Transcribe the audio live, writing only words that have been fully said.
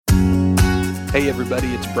Hey everybody,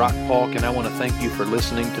 it's Brock Paulk, and I want to thank you for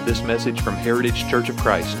listening to this message from Heritage Church of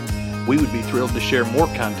Christ. We would be thrilled to share more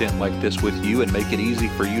content like this with you and make it easy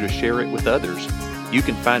for you to share it with others. You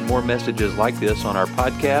can find more messages like this on our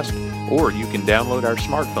podcast, or you can download our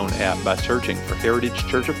smartphone app by searching for Heritage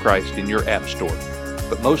Church of Christ in your app store.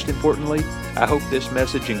 But most importantly, I hope this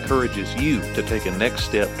message encourages you to take a next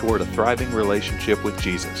step toward a thriving relationship with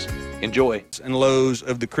Jesus. Enjoy. And lows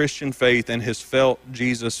of the Christian faith, and has felt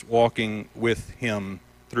Jesus walking with him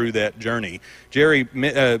through that journey. Jerry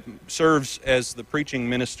serves as the preaching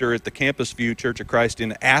minister at the Campus View Church of Christ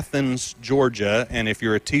in Athens, Georgia, and if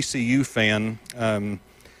you're a TCU fan,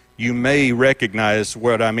 you may recognize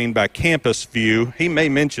what I mean by Campus View. He may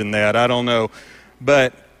mention that, I don't know,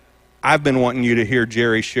 but I've been wanting you to hear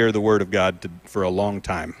Jerry share the Word of God for a long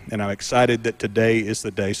time, and I'm excited that today is the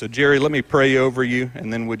day. So Jerry, let me pray over you,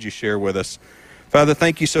 and then would you share with us? Father,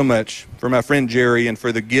 thank you so much for my friend Jerry and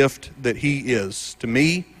for the gift that he is to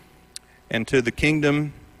me and to the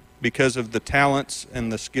kingdom, because of the talents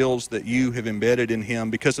and the skills that you have embedded in him,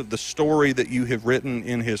 because of the story that you have written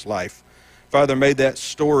in his life. Father, may that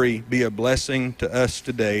story be a blessing to us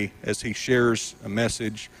today as he shares a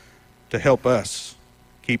message to help us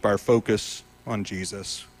keep our focus on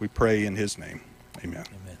Jesus. We pray in his name. Amen.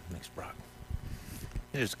 Amen. Thanks, Brock.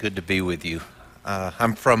 It is good to be with you.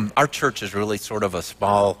 Our church is really sort of a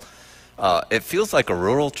small, it feels like a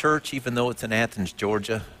rural church, even though it's in Athens,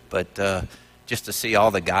 Georgia. But just to see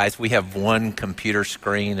all the guys, we have one computer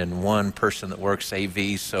screen and one person that works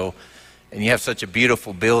AV. So, and you have such a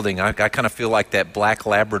beautiful building. I kind of feel like that black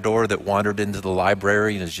Labrador that wandered into the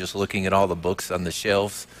library and is just looking at all the books on the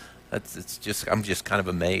shelves. I'm just kind of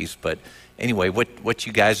amazed. But anyway, what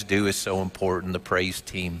you guys do is so important. The praise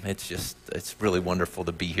team, it's really wonderful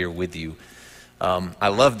to be here with you. I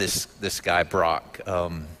love this guy, Brock.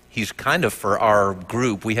 He's kind of, for our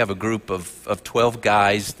group, we have a group of 12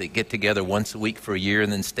 guys that get together once a week for a year and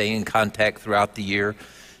then stay in contact throughout the year.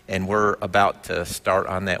 And we're about to start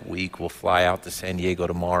on that week. We'll fly out to San Diego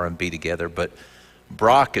tomorrow and be together. But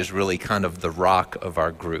Brock is really kind of the rock of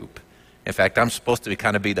our group. In fact, I'm supposed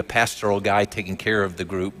to be the pastoral guy taking care of the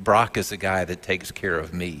group. Brock is the guy that takes care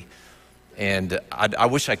of me. And I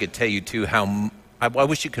wish I could tell you, too, I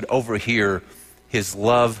wish you could overhear his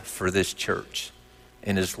love for this church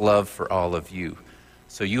and his love for all of you.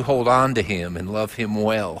 So you hold on to him and love him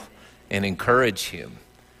well and encourage him.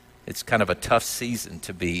 It's kind of a tough season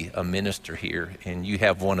to be a minister here, and you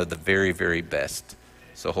have one of the very, very best.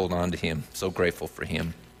 So hold on to him. So grateful for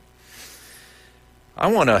him. I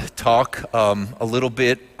want to talk a little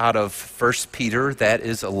bit out of 1 Peter. That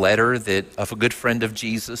is a letter of a good friend of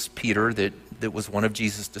Jesus, Peter, that was one of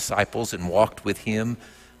Jesus' disciples and walked with him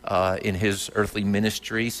in his earthly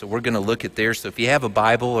ministry. So we're going to look at there. So if you have a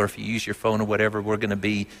Bible or if you use your phone or whatever, we're going to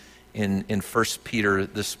be in 1 Peter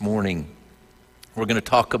this morning. We're going to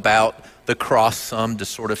talk about the cross some to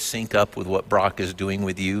sort of sync up with what Brock is doing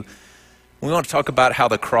with you. We want to talk about how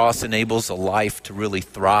the cross enables a life to really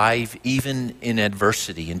thrive, even in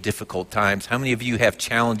adversity, in difficult times. How many of you have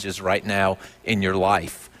challenges right now in your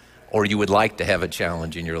life, or you would like to have a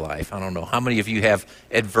challenge in your life? I don't know. How many of you have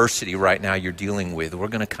adversity right now you're dealing with? We're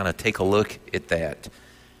going to kind of take a look at that.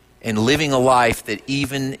 And living a life that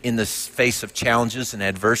even in the face of challenges and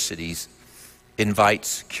adversities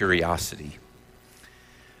invites curiosity.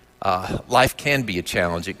 Life can be a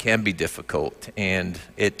challenge. It can be difficult. And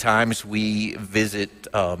at times we visit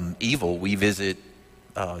evil. We visit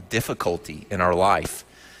difficulty in our life.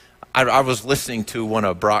 I was listening to one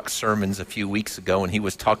of Brock's sermons a few weeks ago, and he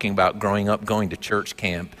was talking about growing up going to church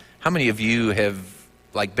camp. How many of you have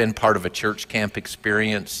been part of a church camp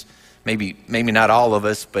experience? Maybe not all of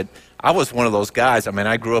us, but I was one of those guys. I mean,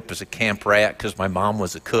 I grew up as a camp rat because my mom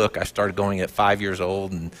was a cook. I started going at 5 years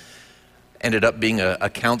old and ended up being a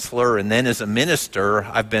counselor, and then as a minister,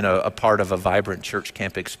 I've been a part of a vibrant church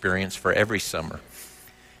camp experience for every summer.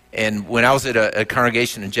 And when I was at a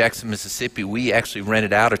congregation in Jackson, Mississippi, we actually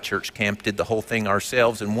rented out a church camp, did the whole thing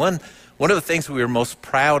ourselves. And one of the things we were most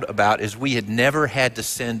proud about is we had never had to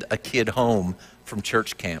send a kid home from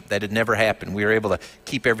church camp. That had never happened. We were able to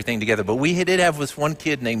keep everything together. But we did have this one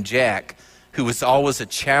kid named Jack who was always a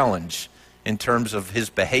challenge in terms of his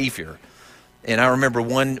behavior. And I remember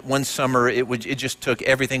one summer, it just took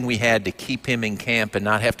everything we had to keep him in camp and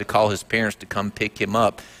not have to call his parents to come pick him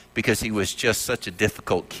up because he was just such a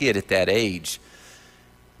difficult kid at that age.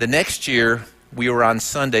 The next year, we were on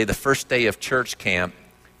Sunday, the first day of church camp,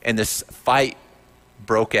 and this fight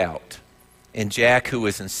broke out. And Jack, who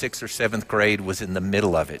was in 6th or 7th grade, was in the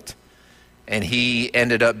middle of it. And he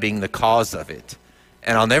ended up being the cause of it.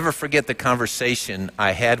 And I'll never forget the conversation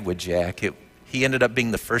I had with Jack. He ended up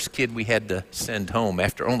being the first kid we had to send home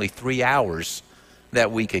after only 3 hours that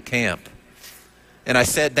week at camp. And I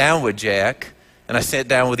sat down with Jack, and I sat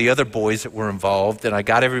down with the other boys that were involved, and I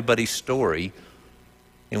got everybody's story.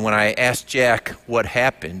 And when I asked Jack what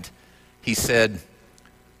happened, he said,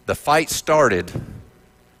 "The fight started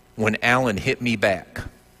when Alan hit me back."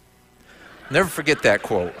 Never forget that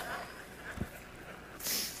quote.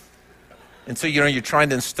 And so, you're trying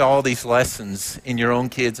to install these lessons in your own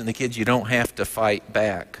kids and the kids. You don't have to fight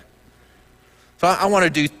back. So I want to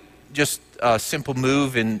do just a simple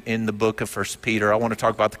move in the book of 1 Peter. I want to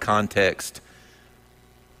talk about the context,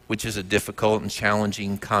 which is a difficult and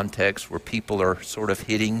challenging context where people are sort of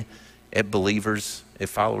hitting at believers, at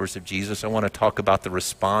followers of Jesus. I want to talk about the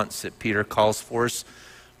response that Peter calls for us.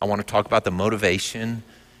 I want to talk about the motivation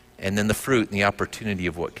and then the fruit and the opportunity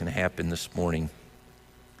of what can happen this morning.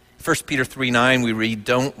 1 Peter 3:9, we read,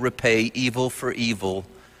 "Don't repay evil for evil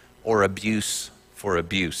or abuse for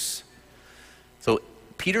abuse." So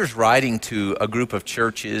Peter's writing to a group of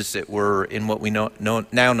churches that were in what we now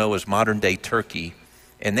know as modern-day Turkey,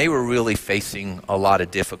 and they were really facing a lot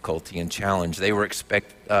of difficulty and challenge. They were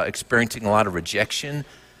experiencing a lot of rejection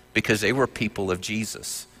because they were people of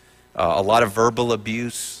Jesus. A lot of verbal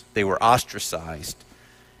abuse. They were ostracized.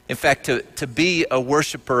 In fact, to be a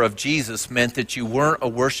worshiper of Jesus meant that you weren't a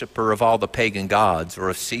worshiper of all the pagan gods or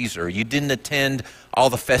of Caesar. You didn't attend all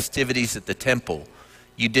the festivities at the temple.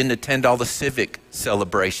 You didn't attend all the civic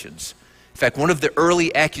celebrations. In fact, one of the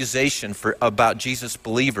early accusations about Jesus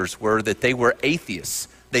believers were that they were atheists.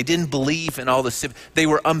 They didn't believe in all the civic. They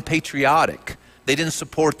were unpatriotic. They didn't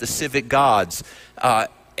support the civic gods.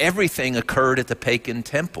 Everything occurred at the pagan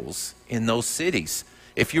temples in those cities.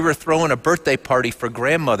 If you were throwing a birthday party for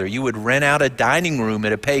grandmother, you would rent out a dining room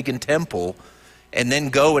at a pagan temple and then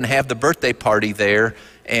go and have the birthday party there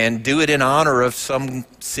and do it in honor of some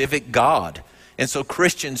civic god. And so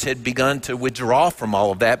Christians had begun to withdraw from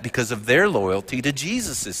all of that because of their loyalty to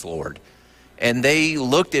Jesus as Lord. And they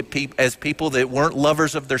looked at as people that weren't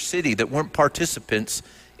lovers of their city, that weren't participants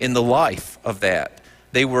in the life of that.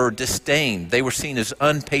 They were disdained. They were seen as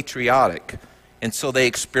unpatriotic. And so they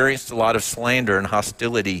experienced a lot of slander and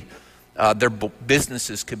hostility. Their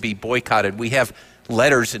businesses could be boycotted. We have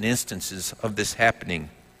letters and instances of this happening.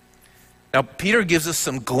 Now, Peter gives us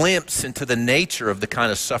some glimpse into the nature of the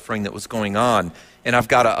kind of suffering that was going on. And I've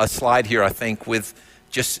got a slide here, I think, with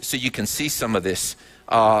just so you can see some of this.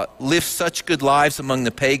 Live such good lives among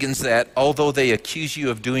the pagans that although they accuse you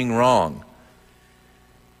of doing wrong.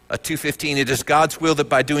 2:15, it is God's will that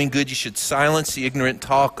by doing good you should silence the ignorant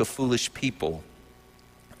talk of foolish people.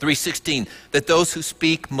 3:16, that those who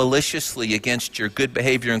speak maliciously against your good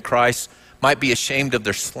behavior in Christ might be ashamed of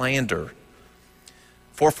their slander.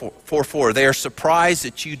 4:4, they are surprised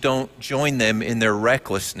that you don't join them in their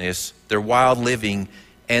recklessness, their wild living,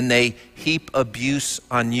 and they heap abuse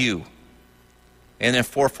on you. And then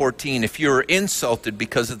 4:14, if you are insulted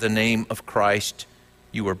because of the name of Christ,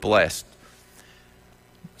 you are blessed.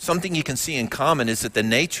 Something you can see in common is that the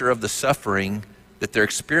nature of the suffering that they're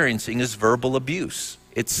experiencing is verbal abuse.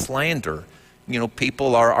 It's slander.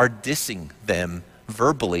 People are dissing them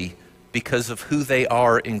verbally because of who they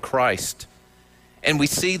are in Christ. And we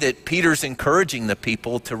see that Peter's encouraging the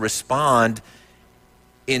people to respond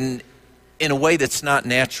in a way that's not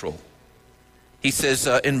natural. He says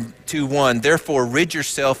in 2:1, therefore rid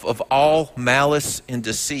yourself of all malice and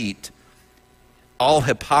deceit, all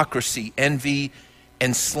hypocrisy, envy,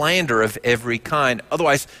 and slander of every kind.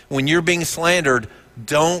 Otherwise, when you're being slandered,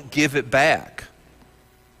 don't give it back.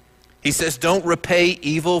 He says, don't repay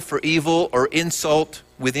evil for evil or insult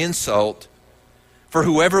with insult. For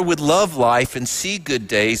whoever would love life and see good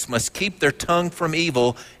days must keep their tongue from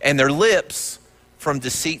evil and their lips from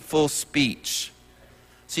deceitful speech.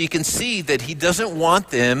 So you can see that he doesn't want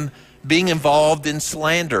them being involved in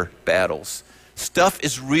slander battles. Stuff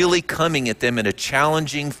is really coming at them in a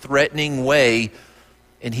challenging, threatening way,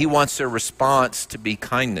 and he wants their response to be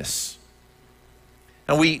kindness.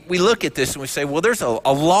 And we look at this and we say, well, there's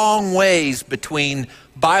a long ways between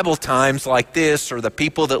Bible times like this, or the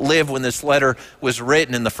people that lived when this letter was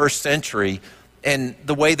written in the first century, and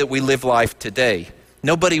the way that we live life today.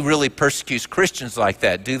 Nobody really persecutes Christians like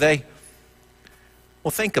that, do they?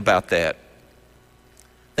 Well, think about that.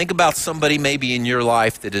 Think about somebody maybe in your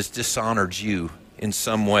life that has dishonored you in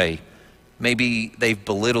some way. Maybe they've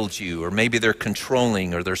belittled you, or maybe they're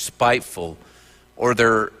controlling, or they're spiteful, or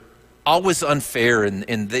they're always unfair,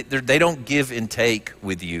 and they don't give and take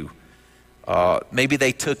with you. Maybe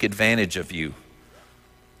they took advantage of you.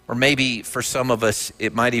 Or maybe for some of us,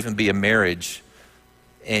 it might even be a marriage,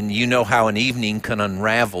 and you know how an evening can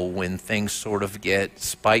unravel when things sort of get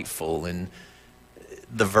spiteful, and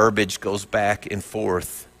the verbiage goes back and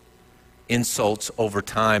forth. Insults over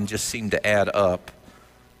time just seem to add up.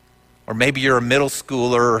 Or maybe you're a middle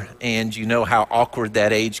schooler and you know how awkward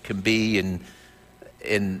that age can be,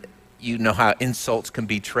 and you know how insults can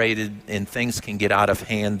be traded and things can get out of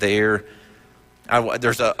hand there.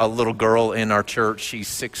 There's a little girl in our church. She's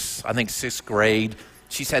sixth grade.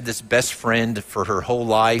 She's had this best friend for her whole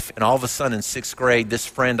life, and all of a sudden in sixth grade, this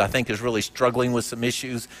friend I think is really struggling with some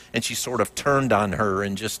issues, and she sort of turned on her,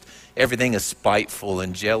 and just everything is spiteful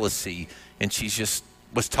and jealousy, and she just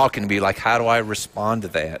was talking to me like, how do I respond to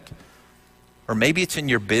that? Or maybe it's in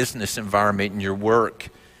your business environment, in your work,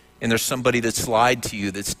 and there's somebody that's lied to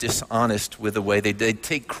you, that's dishonest with the way they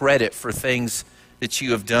take credit for things that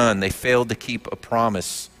you have done. They failed to keep a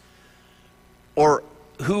promise. Or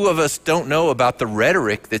who of us don't know about the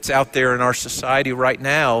rhetoric that's out there in our society right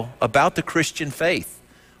now about the Christian faith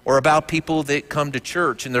or about people that come to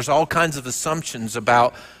church? And there's all kinds of assumptions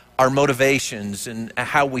about our motivations and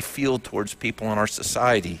how we feel towards people in our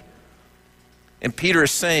society. And Peter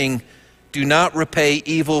is saying, do not repay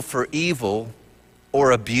evil for evil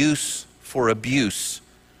or abuse for abuse,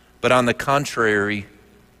 but on the contrary,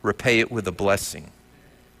 repay it with a blessing.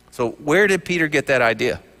 So where did Peter get that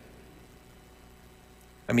idea?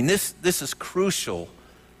 I mean, this is crucial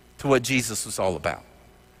to what Jesus was all about,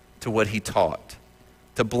 to what he taught.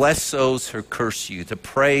 To bless those who curse you, to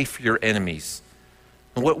pray for your enemies.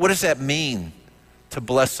 And what does that mean, to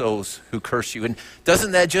bless those who curse you? And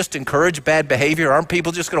doesn't that just encourage bad behavior? Aren't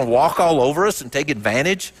people just going to walk all over us and take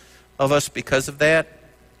advantage of us because of that?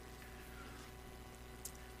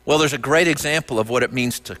 Well, there's a great example of what it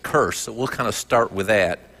means to curse, so we'll kind of start with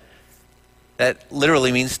that. That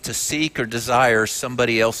literally means to seek or desire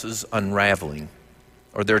somebody else's unraveling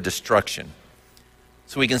or their destruction.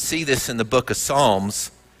 So we can see this in the book of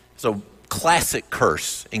Psalms. It's a classic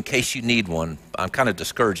curse, in case you need one. I'm kind of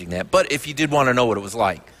discouraging that. But if you did want to know what it was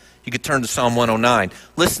like, you could turn to Psalm 109.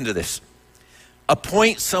 Listen to this.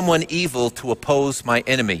 Appoint someone evil to oppose my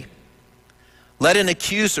enemy. Let an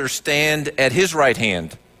accuser stand at his right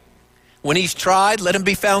hand. When he's tried, let him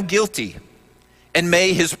be found guilty, and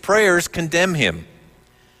may his prayers condemn him.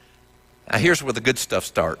 Now here's where the good stuff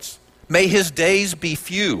starts. May his days be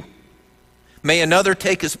few. May another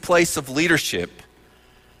take his place of leadership.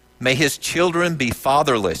 May his children be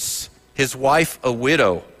fatherless, his wife a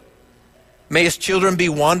widow. May his children be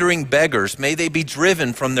wandering beggars. May they be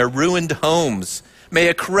driven from their ruined homes. May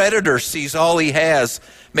a creditor seize all he has.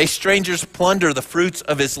 May strangers plunder the fruits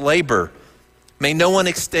of his labor. May no one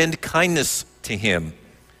extend kindness to him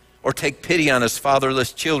or take pity on his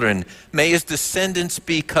fatherless children. May his descendants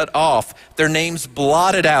be cut off, their names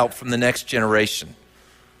blotted out from the next generation.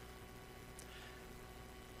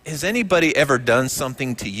 Has anybody ever done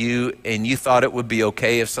something to you and you thought it would be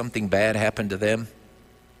okay if something bad happened to them?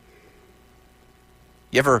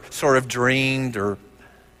 You ever sort of dreamed or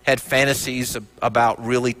had fantasies about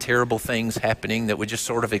really terrible things happening that would just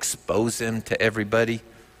sort of expose them to everybody?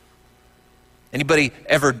 Anybody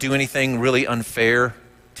ever do anything really unfair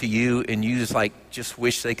to you and you just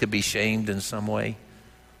wish they could be shamed in some way?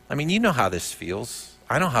 I mean, you know how this feels.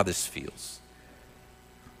 I know how this feels.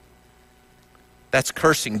 That's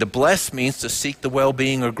cursing. To bless means to seek the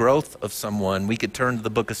well-being or growth of someone. We could turn to the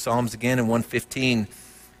book of Psalms again in 115.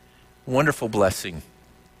 Wonderful blessing.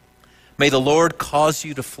 May the Lord cause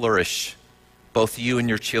you to flourish, both you and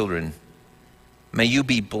your children. May you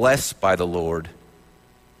be blessed by the Lord,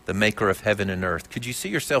 the maker of heaven and earth. Could you see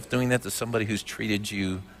yourself doing that to somebody who's treated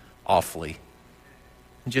you awfully?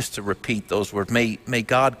 And just to repeat those words, may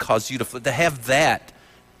God cause you to have that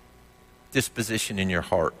disposition in your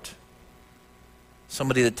heart.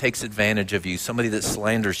 Somebody that takes advantage of you, somebody that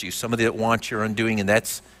slanders you, somebody that wants your undoing, and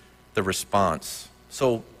that's the response.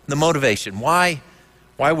 So the motivation, why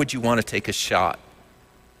would you want to take a shot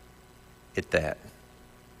at that?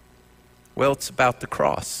 Well, it's about the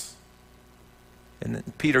cross. And then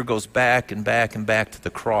Peter goes back and back and back to the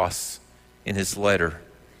cross in his letter.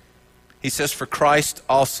 He says, for Christ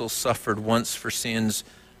also suffered once for sins,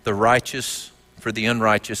 the righteous for the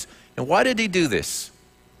unrighteous. And why did he do this?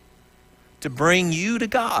 To bring you to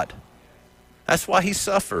God. That's why he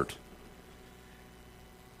suffered.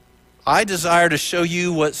 I desire to show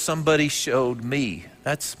you what somebody showed me.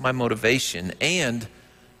 That's my motivation. And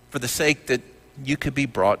for the sake that you could be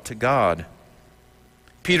brought to God.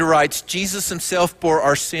 Peter writes, Jesus himself bore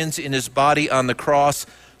our sins in his body on the cross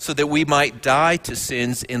so that we might die to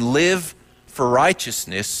sins and live for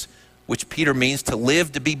righteousness, which Peter means to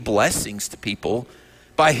live to be blessings to people.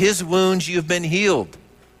 By his wounds you have been healed.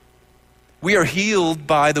 We are healed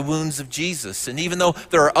by the wounds of Jesus. And even though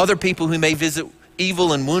there are other people who may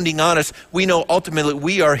evil and wounding on us, we know ultimately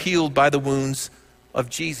we are healed by the wounds of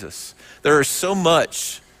Jesus. There is so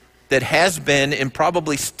much that has been and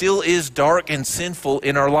probably still is dark and sinful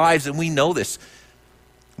in our lives, and we know this.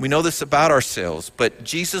 We know this about ourselves, but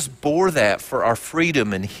Jesus bore that for our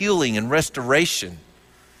freedom and healing and restoration.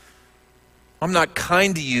 I'm not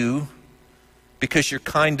kind to you because you're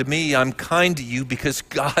kind to me. I'm kind to you because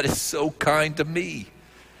God is so kind to me.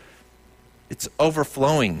 It's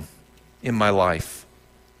overflowing in my life.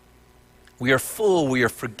 We are full, we are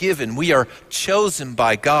forgiven, we are chosen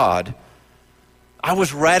by God. I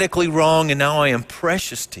was radically wrong and now I am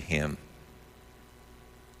precious to him.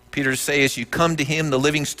 Peter says, as you come to him, the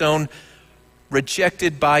living stone,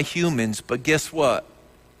 rejected by humans, but guess what?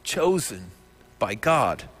 Chosen by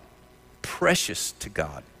God, precious to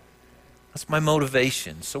God. That's my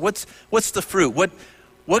motivation. So what's the fruit?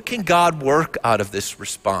 What can God work out of this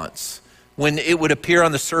response? When it would appear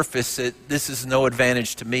on the surface that this is no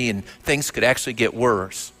advantage to me and things could actually get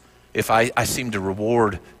worse if I seem to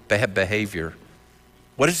reward bad behavior.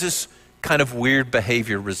 What does this kind of weird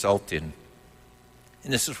behavior result in?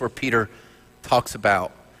 And this is where Peter talks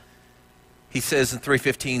about. He says in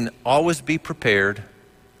 3:15, always be prepared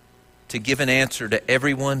to give an answer to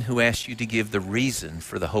everyone who asks you to give the reason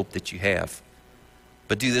for the hope that you have.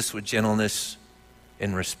 But do this with gentleness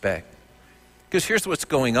and respect. Because here's what's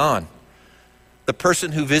going on. The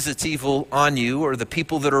person who visits evil on you, or the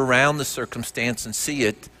people that are around the circumstance and see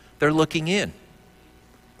it, they're looking in.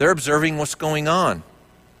 They're observing what's going on.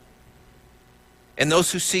 And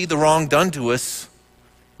those who see the wrong done to us,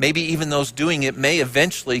 maybe even those doing it, may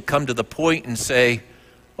eventually come to the point and say,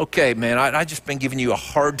 okay, man, I've just been giving you a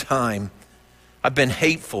hard time. I've been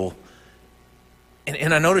hateful.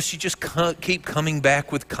 And I notice you just keep coming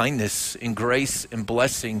back with kindness and grace and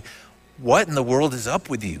blessing. What in the world is up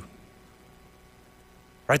with you?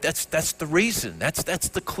 Right? That's the reason. That's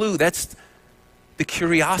the clue. That's the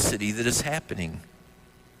curiosity that is happening.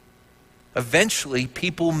 Eventually,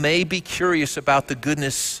 people may be curious about the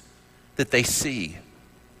goodness that they see.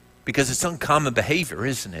 Because it's uncommon behavior,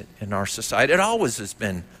 isn't it, in our society? It always has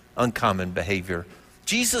been uncommon behavior.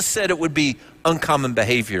 Jesus said it would be uncommon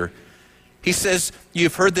behavior. He says,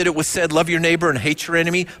 you've heard that it was said, love your neighbor and hate your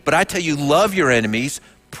enemy. But I tell you, love your enemies,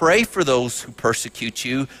 pray for those who persecute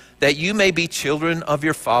you, that you may be children of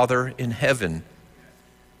your Father in heaven.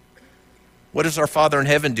 What does our Father in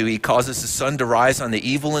heaven do? He causes the sun to rise on the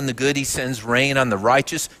evil and the good. He sends rain on the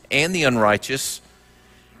righteous and the unrighteous.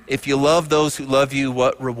 If you love those who love you,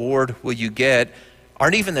 what reward will you get?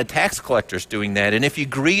 Aren't even the tax collectors doing that? And if you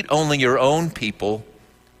greet only your own people,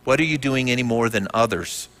 what are you doing any more than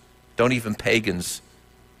others? Don't even pagans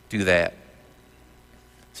do that.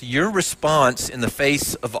 So your response in the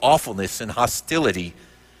face of awfulness and hostility,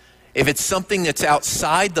 if it's something that's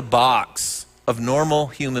outside the box of normal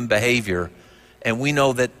human behavior, and we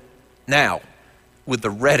know that now, with the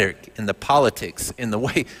rhetoric and the politics and the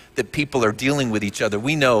way that people are dealing with each other,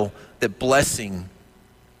 we know that blessing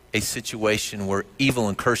a situation where evil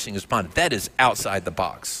and cursing is responded, that is outside the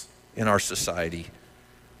box in our society.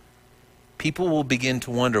 People will begin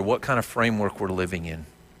to wonder what kind of framework we're living in.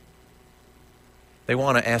 They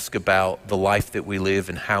want to ask about the life that we live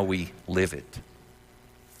and how we live it.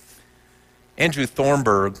 Andrew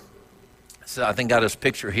Thornburg, so I think got his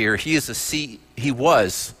picture here. He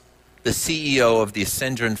was the CEO of the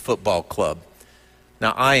Ascension Football Club.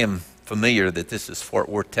 Now, I am familiar that this is Fort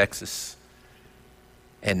Worth, Texas,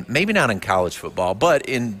 and maybe not in college football, but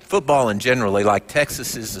in football in general, like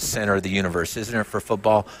Texas is the center of the universe, isn't it, for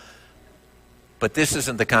football? But this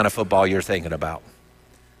isn't the kind of football you're thinking about.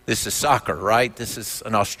 This is soccer, right? This is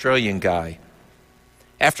an Australian guy.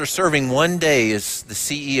 After serving one day as the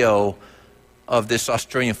CEO of this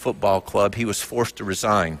Australian football club, he was forced to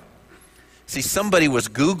resign. See, somebody was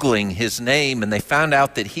Googling his name and they found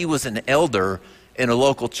out that he was an elder in a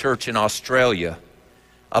local church in Australia,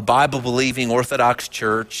 a Bible-believing Orthodox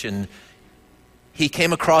church, and he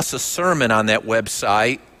came across a sermon on that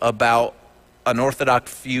website about an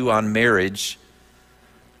Orthodox view on marriage,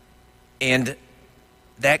 and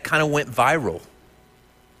that kind of went viral.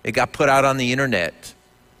 It got put out on the internet,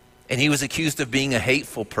 and he was accused of being a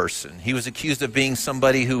hateful person. He was accused of being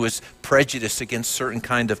somebody who was prejudiced against certain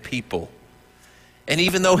kind of people. And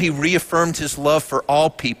even though he reaffirmed his love for all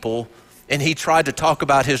people, and he tried to talk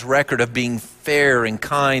about his record of being fair and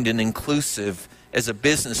kind and inclusive as a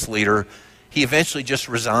business leader, he eventually just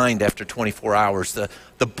resigned after 24 hours. The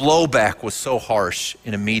blowback was so harsh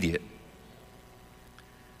and immediate.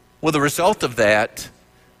 Well, the result of that,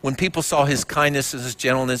 when people saw his kindness and his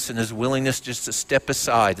gentleness and his willingness just to step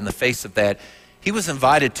aside in the face of that, He was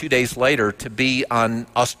invited 2 days later to be on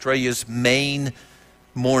Australia's main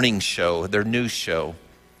morning show, their news show.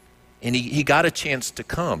 And he got a chance to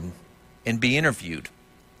come and be interviewed.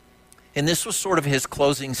 And this was sort of his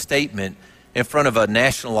closing statement in front of a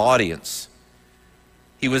national audience.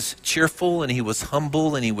 He was cheerful and he was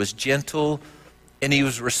humble and he was gentle and he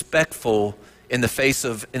was respectful in the face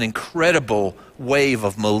of an incredible wave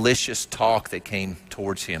of malicious talk that came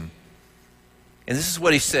towards him. And this is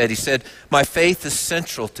what he said. He said, "My faith is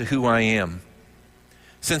central to who I am.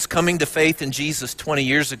 Since coming to faith in Jesus 20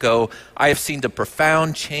 years ago, I have seen a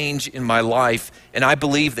profound change in my life, and I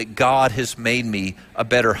believe that God has made me a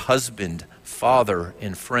better husband, father,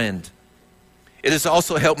 and friend. It has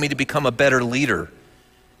also helped me to become a better leader.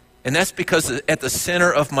 And that's because at the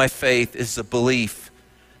center of my faith is the belief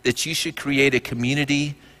that you should create a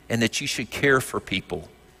community and that you should care for people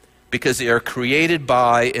because they are created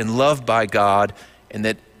by and loved by God, and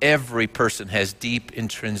that every person has deep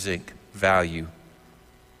intrinsic value."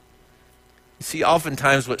 You see,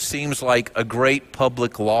 oftentimes what seems like a great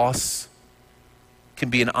public loss can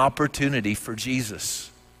be an opportunity for Jesus.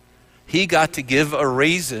 He got to give a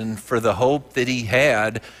reason for the hope that he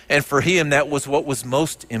had, and for him that was what was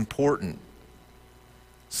most important.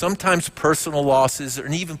 Sometimes personal losses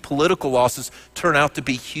and even political losses turn out to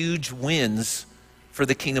be huge wins for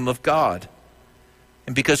the kingdom of God.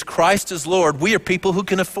 And because Christ is Lord, we are people who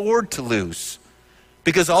can afford to lose,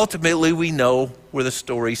 because ultimately we know where the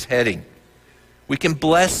story's heading. We can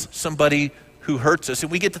bless somebody who hurts us,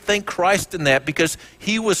 and we get to thank Christ in that because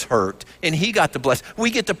he was hurt and he got to bless. We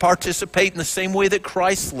get to participate in the same way that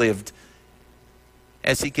Christ lived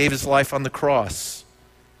as he gave his life on the cross.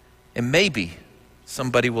 And maybe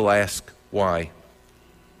somebody will ask why.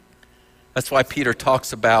 That's why Peter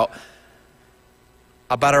talks about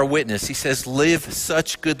our witness. He says, "Live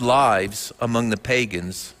such good lives among the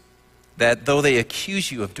pagans that though they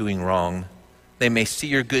accuse you of doing wrong, they may see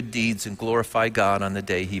your good deeds and glorify God on the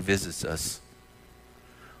day he visits us."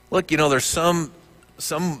 Look, there's some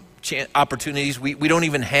opportunities we don't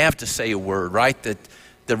even have to say a word, right? That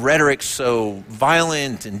the rhetoric's so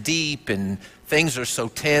violent and deep and things are so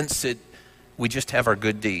tense that we just have our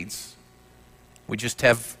good deeds. We just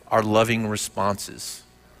have our loving responses.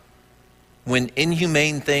 When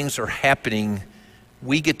inhumane things are happening,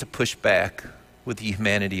 we get to push back with the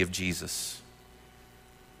humanity of Jesus.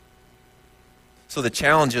 So the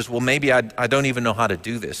challenge is, well, maybe I don't even know how to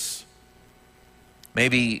do this.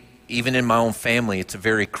 Maybe even in my own family, it's a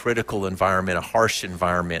very critical environment, a harsh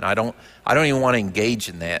environment. I don't even want to engage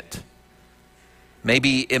in that.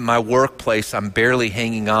 Maybe in my workplace, I'm barely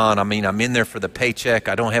hanging on. I'm in there for the paycheck.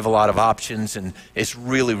 I don't have a lot of options, and it's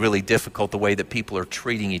really, really difficult the way that people are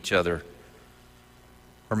treating each other.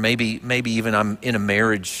 Or maybe even I'm in a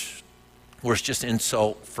marriage where it's just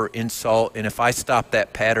insult for insult, and if I stop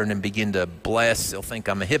that pattern and begin to bless, they'll think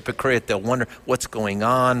I'm a hypocrite. They'll wonder what's going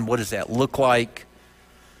on. What does that look like?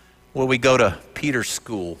 Well, we go to Peter's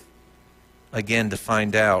school again to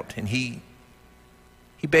find out, and he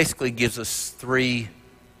basically gives us 3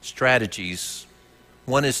 strategies.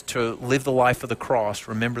 One is to live the life of the cross,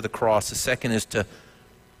 remember the cross. The second is to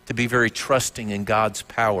be very trusting in God's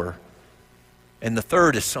power. And the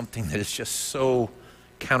third is something that is just so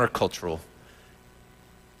countercultural.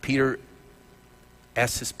 Peter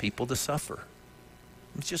asks his people to suffer.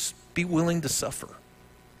 Just be willing to suffer.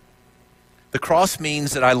 The cross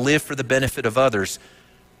means that I live for the benefit of others,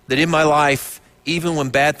 that in my life, even when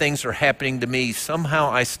bad things are happening to me, somehow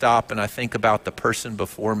I stop and I think about the person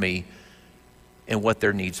before me and what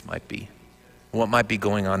their needs might be, what might be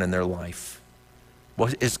going on in their life,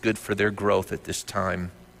 what is good for their growth at this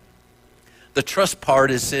time. The trust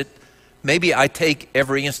part is that maybe I take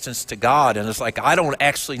every instance to God, and it's like I don't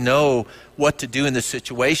actually know what to do in this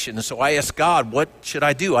situation, and so I ask God, what should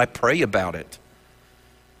I do? I pray about it.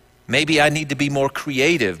 Maybe I need to be more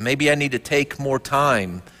creative. Maybe I need to take more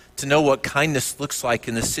time to know what kindness looks like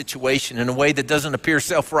in this situation in a way that doesn't appear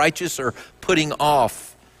self-righteous or putting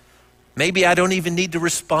off. Maybe I don't even need to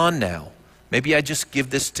respond now. Maybe I just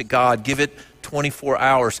give this to God, give it 24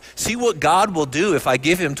 hours. See what God will do if I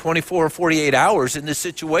give him 24 or 48 hours in this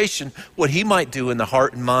situation, what he might do in the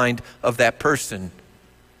heart and mind of that person,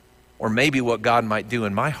 or maybe what God might do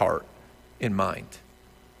in my heart and mind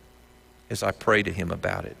as I pray to him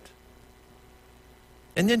about it.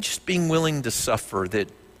 And then just being willing to suffer, that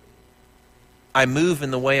I move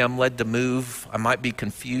in the way I'm led to move. I might be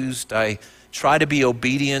confused. I try to be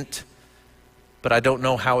obedient, but I don't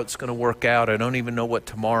know how it's going to work out. I don't even know what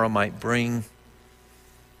tomorrow might bring.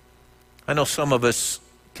 I know some of us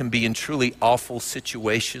can be in truly awful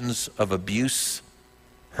situations of abuse,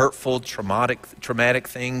 hurtful, traumatic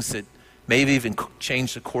things that maybe even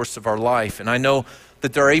change the course of our life. And I know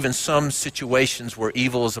that there are even some situations where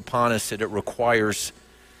evil is upon us that it requires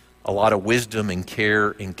a lot of wisdom and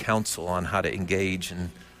care and counsel on how to engage. And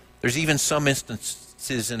there's even some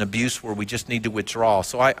instances in abuse where we just need to withdraw.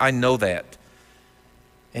 So I know that.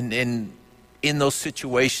 And in those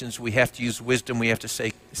situations, we have to use wisdom. We have to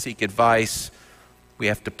seek advice. We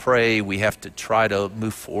have to pray. We have to try to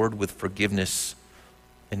move forward with forgiveness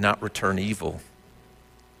and not return evil.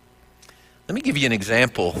 Let me give you an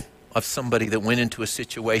example of somebody that went into a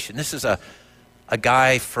situation. This is a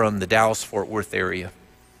guy from the Dallas-Fort Worth area.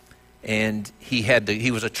 And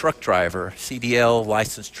he was a truck driver, CDL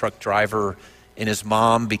licensed truck driver, and his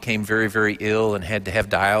mom became very, very ill and had to have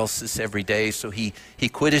dialysis every day. So he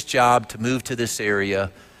quit his job to move to this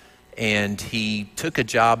area, and he took a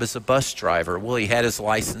job as a bus driver. Well, he had his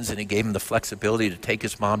license, and it gave him the flexibility to take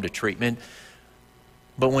his mom to treatment.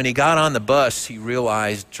 But when he got on the bus, he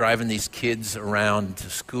realized driving these kids around to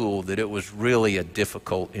school that it was really a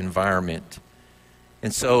difficult environment.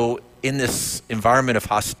 And so in this environment of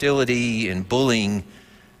hostility and bullying,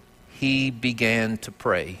 he began to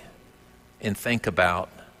pray and think about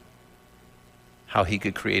how he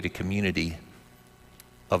could create a community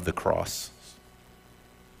of the cross.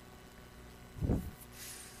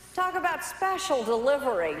 Talk about special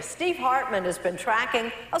delivery. Steve Hartman has been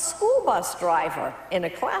tracking a school bus driver in a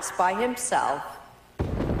class by himself.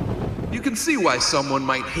 You can see why someone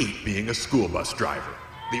might hate being a school bus driver.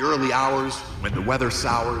 The early hours, when the weather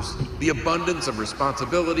sours, the abundance of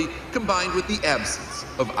responsibility combined with the absence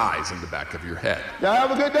of eyes in the back of your head. Y'all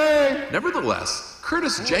have a good day. Nevertheless,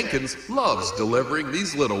 Curtis Jenkins loves delivering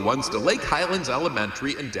these little ones to Lake Highlands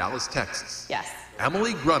Elementary in Dallas, Texas. Yes.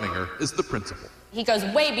 Emily Grunninger is the principal. He goes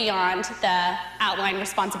way beyond the outlined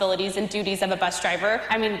responsibilities and duties of a bus driver.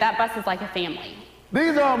 I mean, that bus is like a family.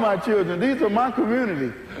 These are my children. These are my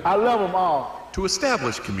community. I love them all. To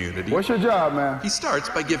establish community, What's your job, man? he starts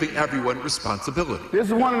by giving everyone responsibility. This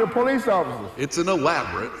is one of the police officers. It's an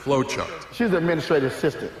elaborate flowchart. She's the administrative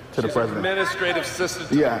assistant to the president. Administrative assistant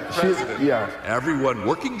to Yeah, the president. yeah. Everyone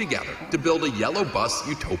working together to build a yellow bus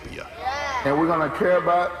utopia. And we're gonna care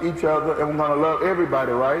about each other, and we're gonna love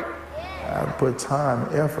everybody, right? I put time,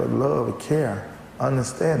 effort, love, and care,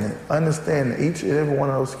 understanding each and every one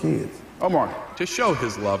of those kids. Omar. To show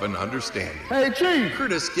his love and understanding, Hey, Chief.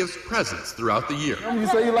 Curtis gives presents throughout the year. You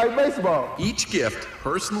say you like baseball. Each gift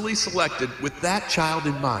personally selected with that child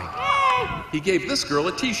in mind. He gave this girl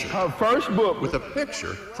a t-shirt Her first book. with a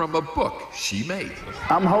picture from a book she made.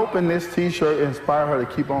 I'm hoping this T-shirt inspire her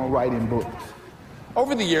to keep on writing books.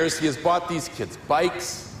 Over the years, he has bought these kids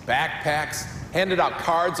bikes, backpacks, handed out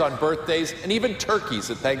cards on birthdays, and even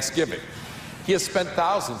turkeys at Thanksgiving. He has spent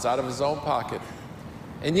thousands out of his own pocket.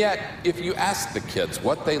 And yet, if you ask the kids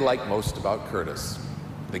what they like most about Curtis,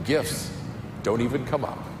 the gifts don't even come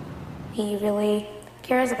up. He really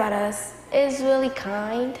cares about us, is really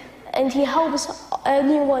kind, and he helps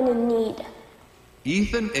anyone in need.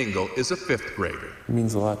 Ethan Engel is a 5th grader. It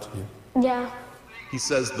means a lot to you. Yeah. He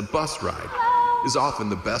says the bus ride is often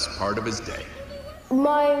the best part of his day.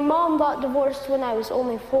 My mom got divorced when I was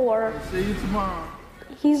only 4. See you tomorrow.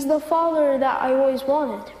 He's the father that I always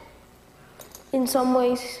wanted. In some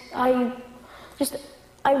ways, I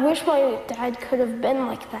wish my dad could have been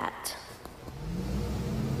like that.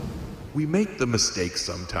 We make the mistake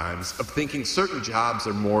sometimes of thinking certain jobs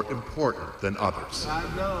are more important than others. I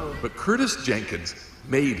know. But Curtis Jenkins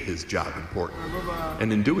made his job important,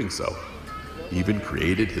 and in doing so, even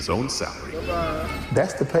created his own salary.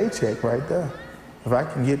 That's the paycheck right there. If I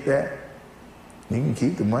can get that, you can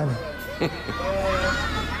keep the money.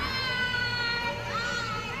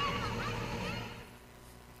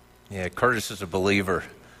 Yeah, Curtis is a believer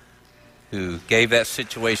who gave that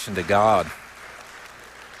situation to God.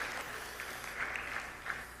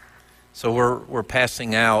 So we're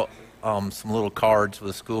passing out some little cards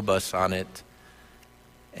with a school bus on it,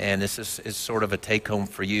 and this is sort of a take-home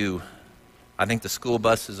for you. I think the school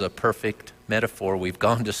bus is a perfect metaphor. We've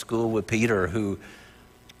gone to school with Peter, who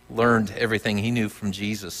learned everything he knew from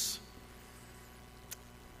Jesus.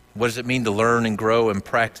 What does it mean to learn and grow and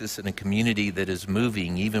practice in a community that is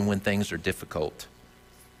moving even when things are difficult?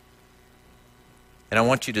 And I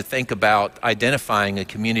want you to think about identifying a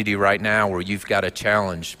community right now where you've got a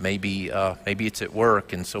challenge. Maybe it's at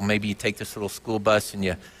work, and so maybe you take this little school bus and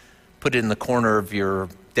you put it in the corner of your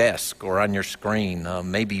desk or on your screen.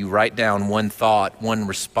 Maybe you write down one thought, one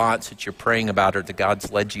response that you're praying about or that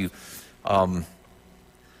God's led you.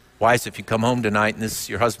 Wives, if you come home tonight and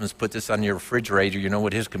your husband's put this on your refrigerator, you know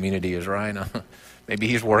what his community is, right? Maybe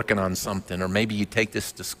he's working on something, or maybe you take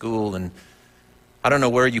this to school, and I don't know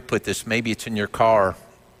where you put this. Maybe it's in your car.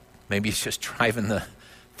 Maybe it's just driving the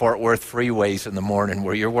Fort Worth freeways in the morning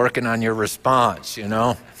where you're working on your response, you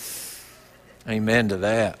know. Amen to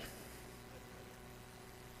that.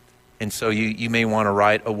 And so you may want to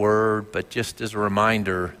write a word, but just as a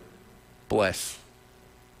reminder, bless.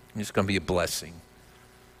 It's going to be a blessing.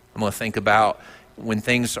 I'm going to think about when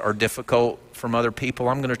things are difficult from other people,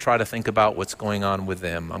 I'm going to try to think about what's going on with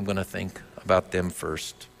them. I'm going to think about them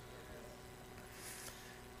first.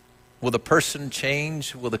 Will the person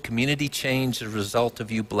change? Will the community change as a result of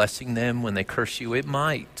you blessing them when they curse you? It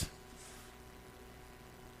might.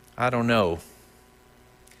 I don't know.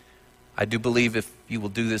 I do believe if you will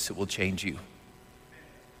do this, it will change you.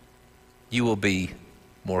 You will be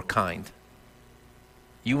more kind.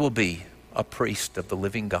 You will be a priest of the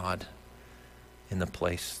living God in the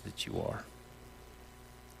place that you are.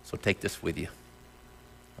 So take this with you.